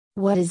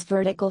What is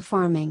vertical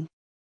farming?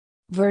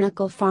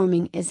 Vertical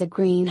farming is a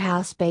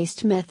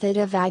greenhouse-based method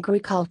of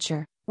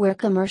agriculture, where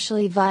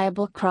commercially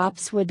viable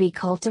crops would be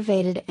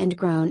cultivated and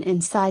grown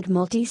inside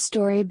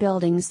multi-story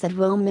buildings that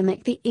will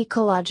mimic the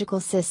ecological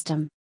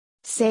system.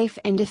 Safe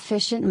and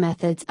efficient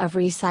methods of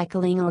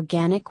recycling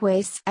organic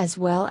wastes as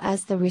well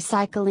as the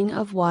recycling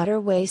of water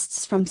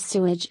wastes from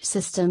sewage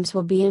systems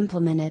will be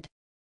implemented.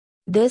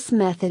 This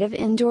method of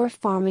indoor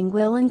farming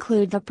will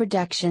include the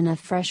production of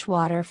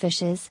freshwater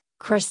fishes,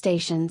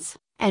 crustaceans,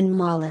 and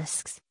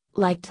mollusks,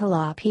 like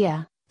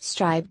tilapia,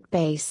 striped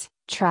bass,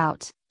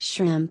 trout,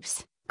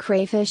 shrimps,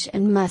 crayfish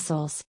and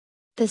mussels.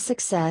 The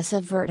success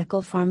of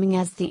vertical farming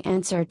as the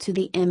answer to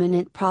the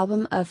imminent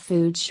problem of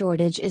food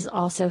shortage is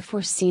also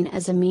foreseen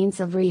as a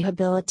means of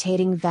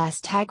rehabilitating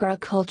vast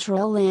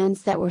agricultural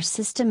lands that were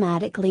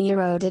systematically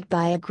eroded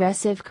by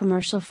aggressive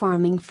commercial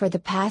farming for the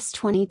past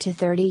 20 to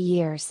 30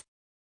 years.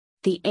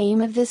 The aim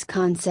of this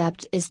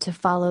concept is to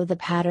follow the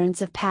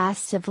patterns of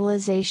past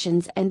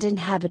civilizations and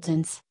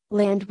inhabitants.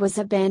 Land was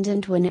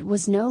abandoned when it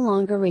was no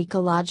longer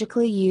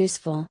ecologically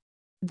useful.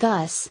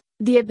 Thus,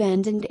 the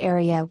abandoned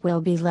area will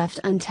be left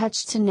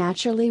untouched to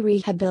naturally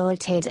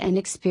rehabilitate and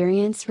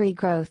experience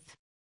regrowth.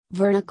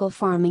 Vertical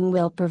farming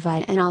will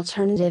provide an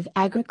alternative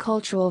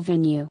agricultural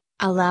venue,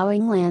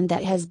 allowing land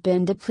that has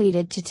been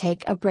depleted to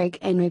take a break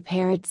and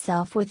repair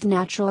itself with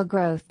natural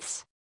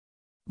growths.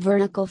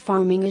 Vertical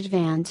farming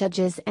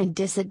advantages and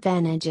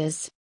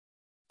disadvantages.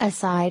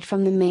 Aside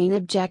from the main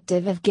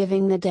objective of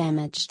giving the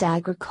damaged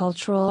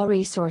agricultural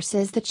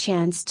resources the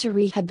chance to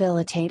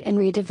rehabilitate and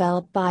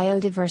redevelop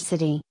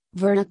biodiversity,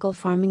 vertical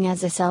farming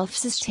as a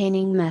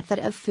self-sustaining method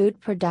of food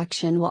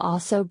production will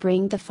also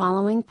bring the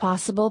following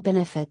possible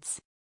benefits.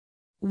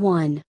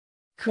 1.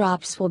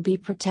 Crops will be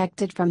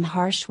protected from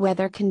harsh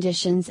weather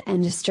conditions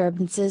and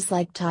disturbances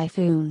like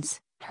typhoons,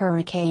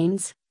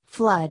 hurricanes,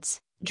 floods,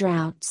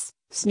 droughts,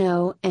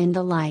 snow and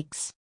the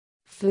likes.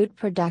 Food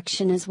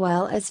production as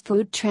well as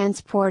food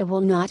transport will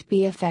not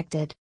be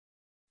affected.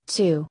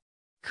 2.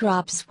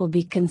 Crops will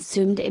be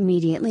consumed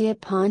immediately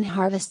upon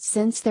harvest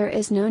since there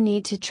is no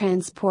need to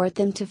transport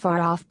them to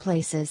far-off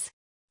places.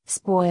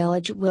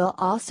 Spoilage will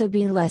also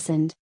be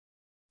lessened.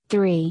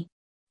 3.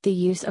 The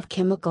use of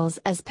chemicals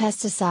as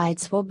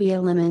pesticides will be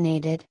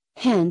eliminated,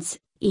 hence,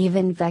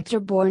 even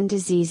vector-borne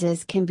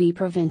diseases can be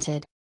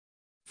prevented.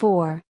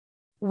 4.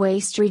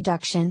 Waste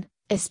reduction,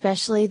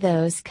 especially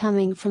those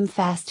coming from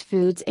fast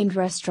foods and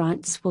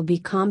restaurants, will be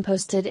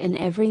composted in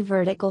every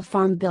vertical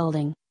farm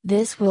building.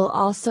 This will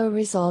also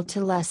result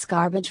to less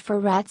garbage for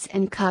rats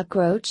and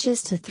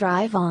cockroaches to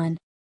thrive on.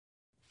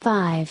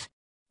 5.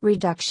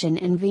 Reduction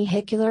in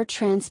vehicular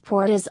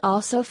transport is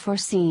also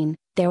foreseen.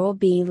 There will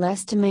be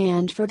less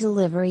demand for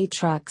delivery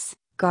trucks,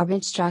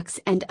 garbage trucks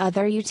and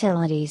other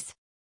utilities.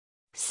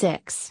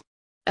 6.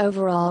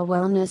 Overall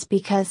wellness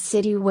because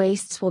city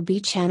wastes will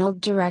be channeled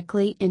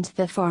directly into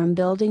the farm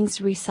building's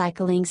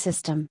recycling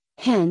system,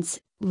 hence,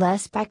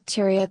 less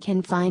bacteria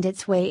can find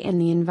its way in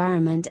the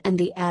environment and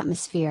the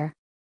atmosphere.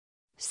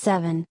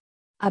 7.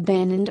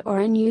 Abandoned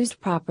or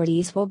unused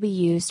properties will be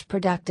used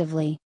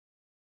productively.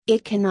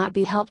 It cannot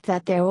be helped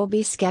that there will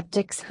be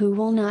skeptics who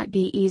will not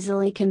be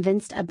easily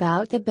convinced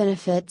about the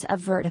benefits of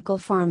vertical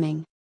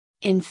farming.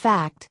 In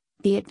fact,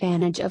 the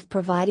advantage of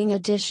providing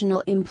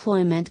additional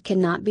employment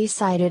cannot be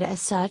cited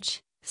as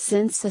such,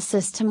 since the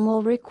system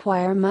will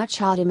require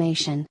much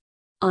automation.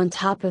 On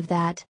top of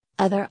that,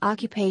 other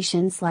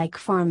occupations like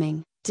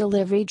farming,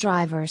 delivery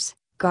drivers,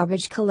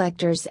 garbage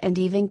collectors and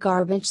even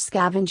garbage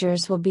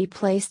scavengers will be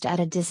placed at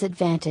a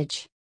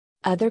disadvantage.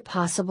 Other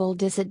possible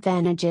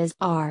disadvantages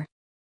are: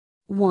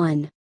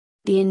 1.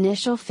 The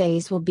initial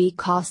phase will be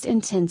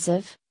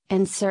cost-intensive,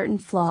 and certain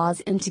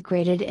flaws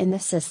integrated in the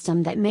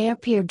system that may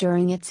appear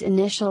during its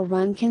initial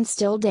run can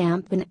still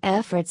dampen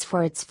efforts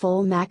for its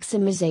full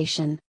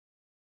maximization.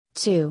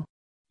 2.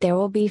 There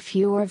will be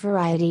fewer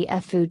variety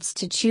of foods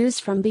to choose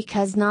from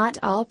because not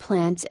all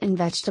plants and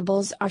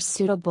vegetables are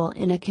suitable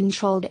in a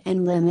controlled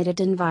and limited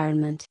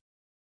environment.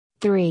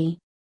 3.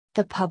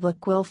 The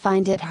public will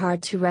find it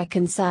hard to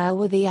reconcile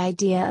with the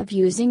idea of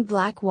using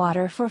black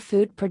water for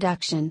food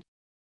production.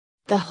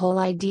 The whole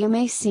idea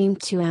may seem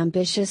too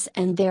ambitious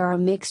and there are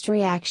mixed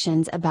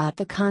reactions about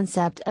the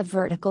concept of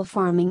vertical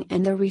farming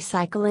and the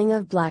recycling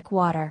of black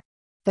water.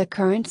 The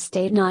current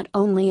state not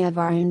only of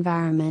our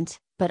environment,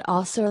 but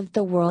also of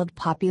the world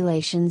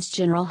population's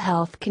general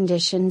health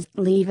conditions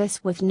leave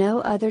us with no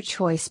other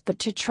choice but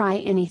to try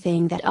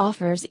anything that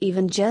offers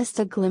even just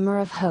a glimmer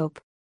of hope.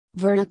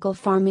 Vertical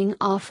farming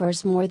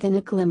offers more than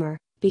a glimmer,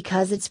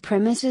 because its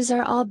premises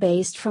are all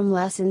based from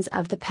lessons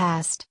of the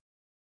past.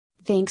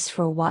 Thanks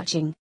for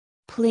watching.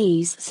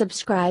 Please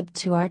subscribe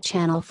to our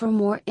channel for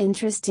more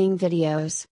interesting videos.